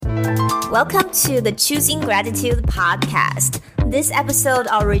Welcome to the Choosing Gratitude podcast. This episode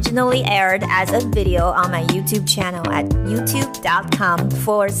originally aired as a video on my YouTube channel at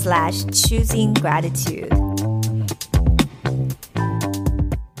youtube.com/choosinggratitude.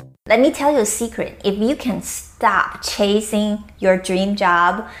 Let me tell you a secret. If you can stop chasing your dream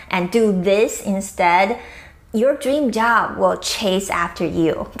job and do this instead, your dream job will chase after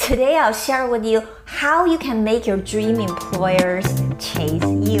you. Today, I'll share with you how you can make your dream employers chase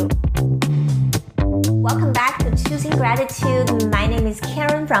you. Welcome back to Choosing Gratitude. My name is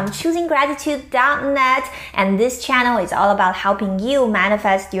Karen from choosinggratitude.net, and this channel is all about helping you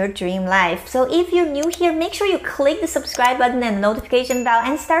manifest your dream life. So if you're new here, make sure you click the subscribe button and notification bell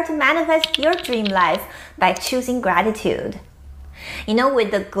and start to manifest your dream life by choosing gratitude. You know,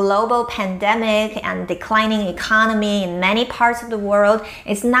 with the global pandemic and declining economy in many parts of the world,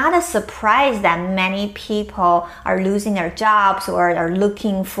 it's not a surprise that many people are losing their jobs or are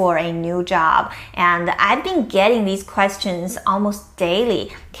looking for a new job. And I've been getting these questions almost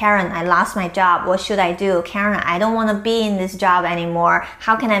daily. Karen, I lost my job. What should I do? Karen, I don't want to be in this job anymore.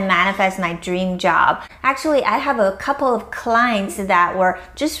 How can I manifest my dream job? Actually, I have a couple of clients that were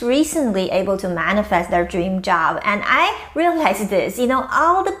just recently able to manifest their dream job. And I realized this, you know,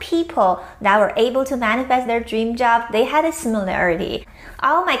 all the people that were able to manifest their dream job, they had a similarity.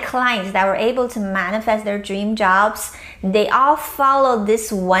 All my clients that were able to manifest their dream jobs, they all followed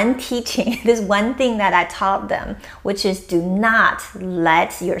this one teaching, this one thing that I taught them, which is do not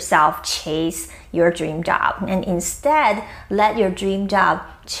let yourself chase your dream job, and instead let your dream job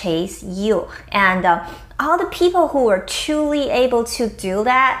chase you. And all the people who were truly able to do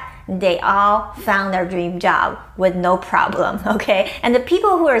that, they all found their dream job with no problem, okay? And the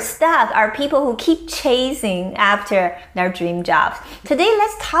people who are stuck are people who keep chasing after their dream jobs. Today,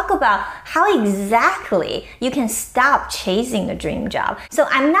 let's talk about how exactly you can stop chasing the dream job. So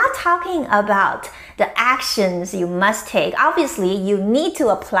I'm not talking about the actions you must take. Obviously, you need to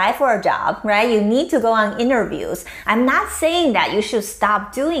apply for a job, right? You need to go on interviews. I'm not saying that you should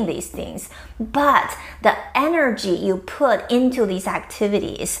stop doing these things, but the energy you put into these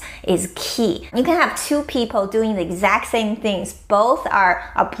activities is key. You can have two people doing the exact same things. Both are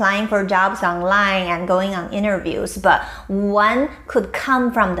applying for jobs online and going on interviews, but one could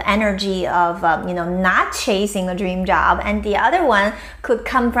come from the energy of not chasing a dream job, and the other one could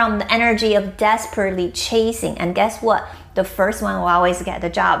come from the energy of desperately chasing. And guess what? The first one will always get the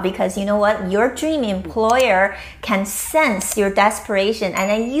job, because you know what? Your dream employer can sense your desperation, and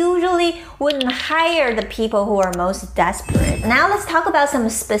they usually wouldn't hire the people who are most desperate. Now let's talk about some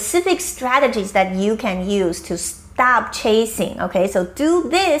specific strategies that you can use to stop chasing. Okay, so do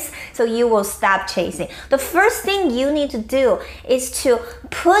this so you will stop chasing. The first thing you need to do is to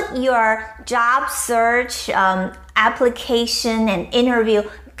put your job search application and interview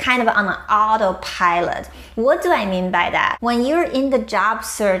kind of on an autopilot. What do I mean by that? When you're in the job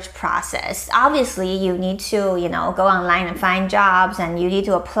search process, obviously you need to, go online and find jobs, and you need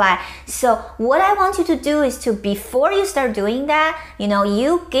to apply. So what I want you to do is to, before you start doing that,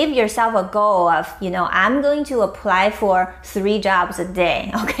 you give yourself a goal of, I'm going to apply for 3 jobs a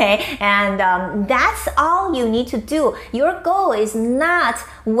day, okay? And that's all you need to do. Your goal is not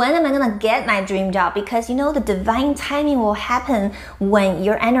when am I gonna get my dream job, because the divine timing will happen when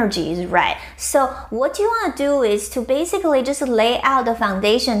your energy is right. So what you want to do is to basically just lay out the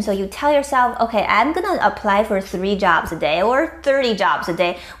foundation. So you tell yourself, okay, I'm gonna apply for 3 jobs a day or 30 jobs a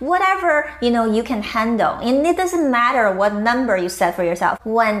day, whatever you can handle. And it doesn't matter what number you set for yourself.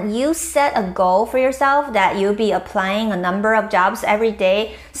 When you set a goal for yourself that you'll be applying a number of jobs every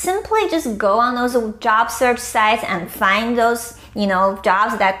day, simply just go on those job search sites and find those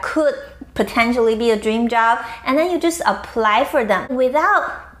jobs that could potentially be a dream job, and then you just apply for them without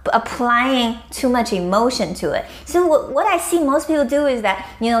applying too much emotion to it. So what I see most people do is that,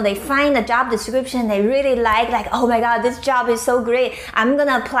 they find a job description they really like, oh my God, this job is so great. I'm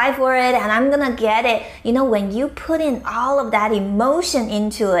gonna apply for it and I'm gonna get it. When you put in all of that emotion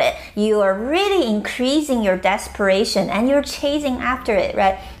into it, you are really increasing your desperation and you're chasing after it,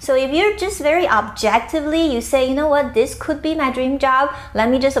 right? So if you're just very objectively, you say, you know what, this could be my dream job, let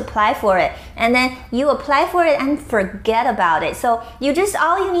me just apply for it. And then you apply for it and forget about it. So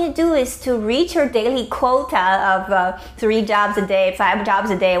all you need to do is to reach your daily quota of 3 jobs a day, 5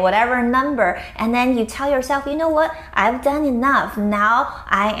 jobs a day, whatever number. And then you tell yourself, you know what, I've done enough. Now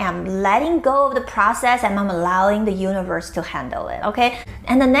I am letting go of the process and I'm allowing the universe to handle it, okay?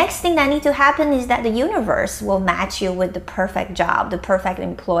 And the next thing that needs to happen is that the universe will match you with the perfect job, the perfect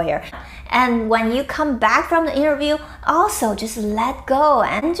employer. And when you come back from the interview, also just let go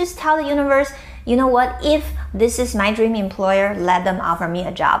and just tell the universe, you know what, if this is my dream employer, let them offer me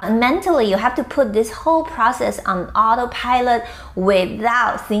a job. And mentally, you have to put this whole process on autopilot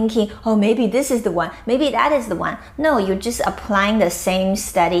without thinking, oh, maybe this is the one, maybe that is the one. No, you're just applying the same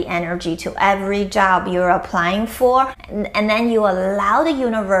steady energy to every job you're applying for, and then you allow the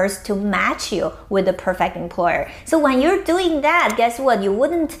universe to match you with the perfect employer. So when you're doing that, guess what? You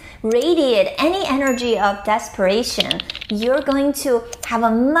wouldn't radiate any energy of desperation. You're going to have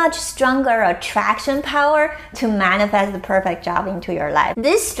a much stronger attraction power to manifest the perfect job into your life.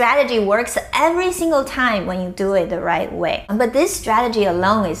 This strategy works every single time when you do it the right way. But this strategy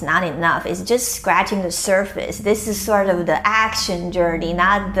alone is not enough. It's just scratching the surface. This is sort of the action journey,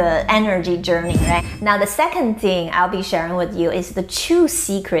 not the energy journey, right? Now, the second thing I'll be sharing with you is the true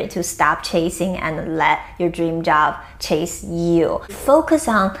secret to stop chasing and let your dream job chase you. Focus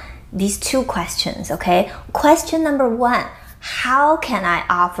on these two questions, okay? Question number one, how can I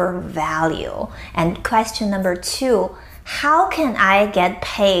offer value? And question number two, how can I get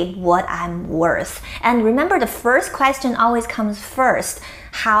paid what I'm worth? And remember, the first question always comes first.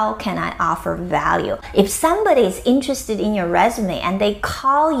 How can I offer value? If somebody is interested in your resume and they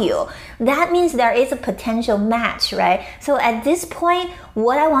call you, that means there is a potential match, right? So at this point,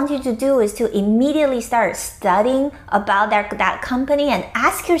 what I want you to do is to immediately start studying about that company and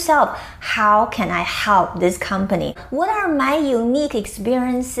ask yourself, how can I help this company? What are my unique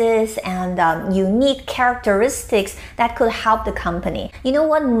experiences and unique characteristics that could help the company? You know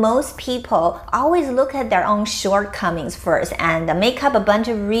what? Most people always look at their own shortcomings first and make up a bunch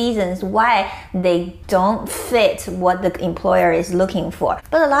of reasons why they don't fit what the employer is looking for.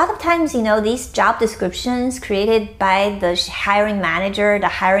 But a lot of times, you know, these job descriptions created by the hiring manager, the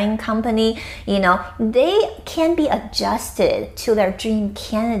hiring company, you know, they can be adjusted to their dream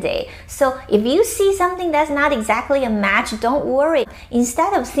candidate. So if you see something that's not exactly a match, don't worry.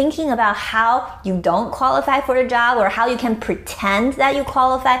 Instead of thinking about how you don't qualify for the job or how you can pretend that you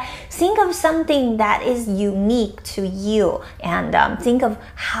qualify, think of something that is unique to you and think of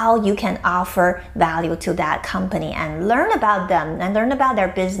how you can offer value to that company and learn about them and learn about their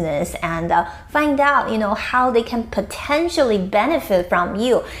business and find out, you know, how they can potentially benefit from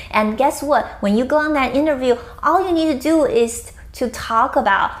you. And guess what? When you go on that interview, all you need to do is to talk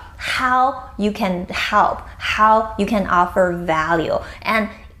about how you can help, how you can offer value. And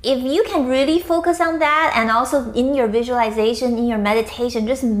if you can really focus on that, and also in your visualization, in your meditation,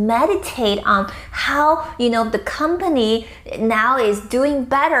 just meditate on how, you know, the company now is doing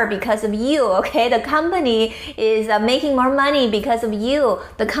better because of you, okay? The company is making more money because of you.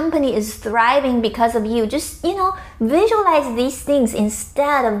 The company is thriving because of you. Just, you know, visualize these things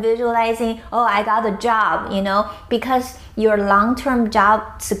instead of visualizing, oh, I got a job, you know, because your long-term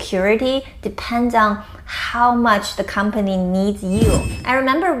job security depends on how much the company needs you. I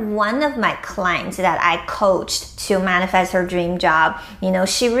remember one of my clients that I coached to manifest her dream job. You know,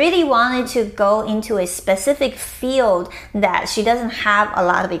 she really wanted to go into a specific field that she doesn't have a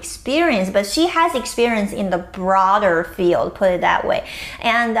lot of experience, but she has experience in the broader field, put it that way.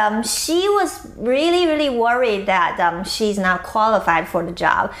 And she was really, really worried that she's not qualified for the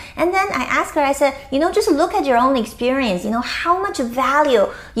job. And then I asked her, I said, you know, just look at your own experience. You know, how much value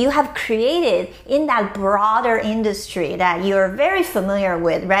you have created in that broader industry that you're very familiar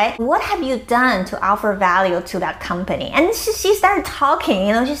with, right? What have you done to offer value to that company? And she started talking,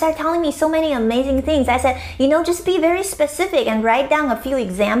 you know, she started telling me so many amazing things. I said, you know, just be very specific and write down a few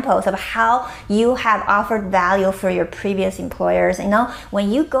examples of how you have offered value for your previous employers. You know,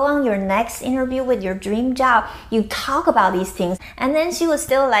 when you go on your next interview with your dream job, you talk about these things. And then she was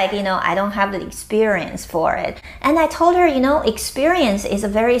still like, you know, I don't have the experience for it. And I told her, you know, experience is a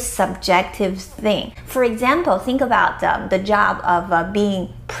very subjective thing. For example, think about the job of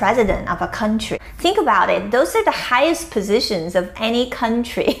being president of a country. Think about it. Those are the highest positions of any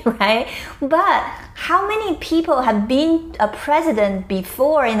country, right? But how many people have been a president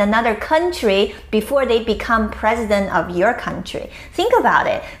before in another country before they become president of your country? Think about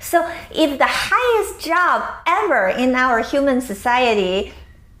it. So if the highest job ever in our human society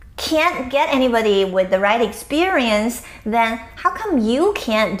can't get anybody with the right experience, then how come you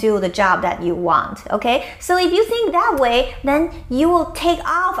can't do the job that you want? Okay, so if you think that way, then you will take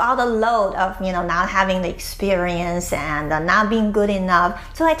off all the load of, you know, not having the experience and not being good enough.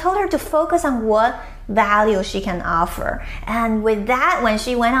 So I told her to focus on what value she can offer. And with that, when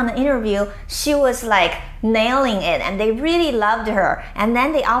she went on the interview, she was like nailing it and they really loved her. And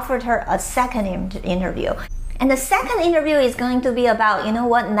then they offered her a second interview. And the second interview is going to be about, you know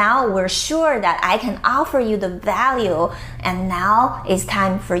what, now we're sure that I can offer you the value, and now it's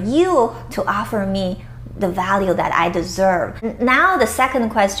time for you to offer me the value that I deserve. Now the second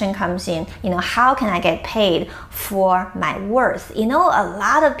question comes in, how can I get paid for my worth? A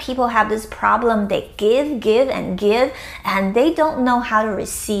lot of people have this problem. They give, and they don't know how to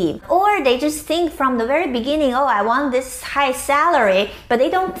receive. Or they just think from the very beginning, oh, I want this high salary, but they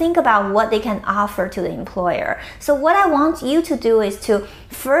don't think about what they can offer to the employer. So what I want you to do is to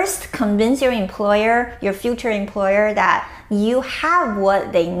first convince your employer, your future employer, that you have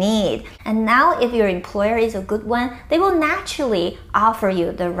what they need. And now if your employer is a good one, they will naturally offer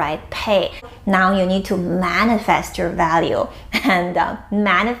you the right pay. Now you need to manifest your value and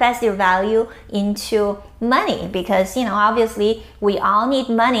manifest your value into money, because obviously we all need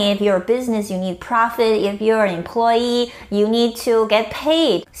money. If you're a business, you need profit. If you're an employee, you need to get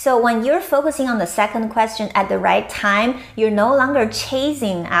paid. So when you're focusing on the second question at the right time, you're no longer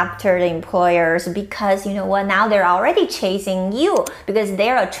chasing after the employers, because now they're already chasing you because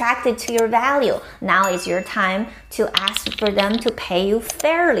they're attracted to your value. Now it's your time to ask for them to pay you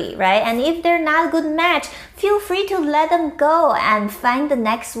fairly, right? And if they're not a good match, feel free to let them go and find the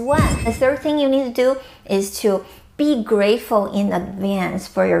next one. The third thing you need to do is to be grateful in advance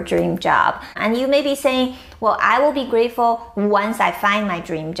for your dream job. And you may be saying, well, I will be grateful once I find my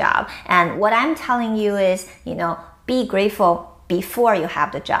dream job. And what I'm telling you is, be grateful before you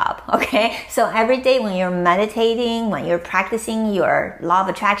have the job, okay? So every day when you're meditating, when you're practicing your law of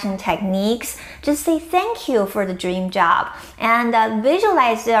attraction techniques, just say thank you for the dream job and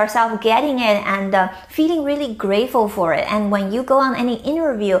visualize yourself getting it and feeling really grateful for it. And when you go on any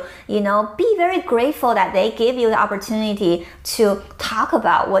interview, be very grateful that they give you the opportunity to talk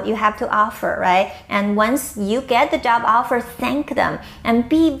about what you have to offer, right? And once you get the job offer, thank them and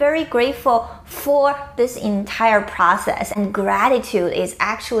be very grateful for this entire process. And gratitude is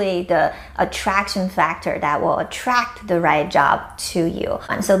actually the attraction factor that will attract the right job to you.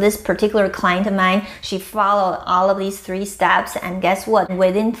 And so this particular client of mine, she followed all of these 3 steps, and guess what?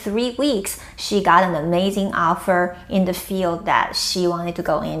 Within 3 weeks, she got an amazing offer in the field that she wanted to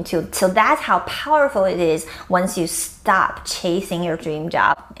go into. So that's how powerful it is once you stop chasing your dream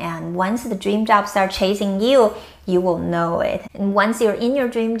job. And once the dream job starts chasing you, you will know it. And once you're in your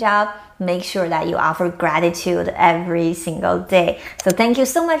dream job, make sure that you offer gratitude every single day. So thank you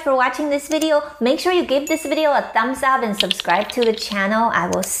so much for watching this video. Make sure you give this video a thumbs up and subscribe to the channel. I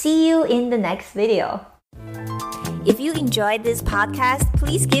will see you in the next video. If you enjoyed this podcast,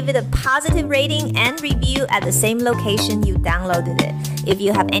 please give it a positive rating and review at the same location you downloaded it. If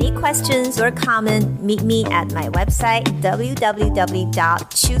you have any questions or comment, meet me at my website,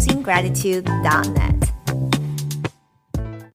 www.choosinggratitude.net.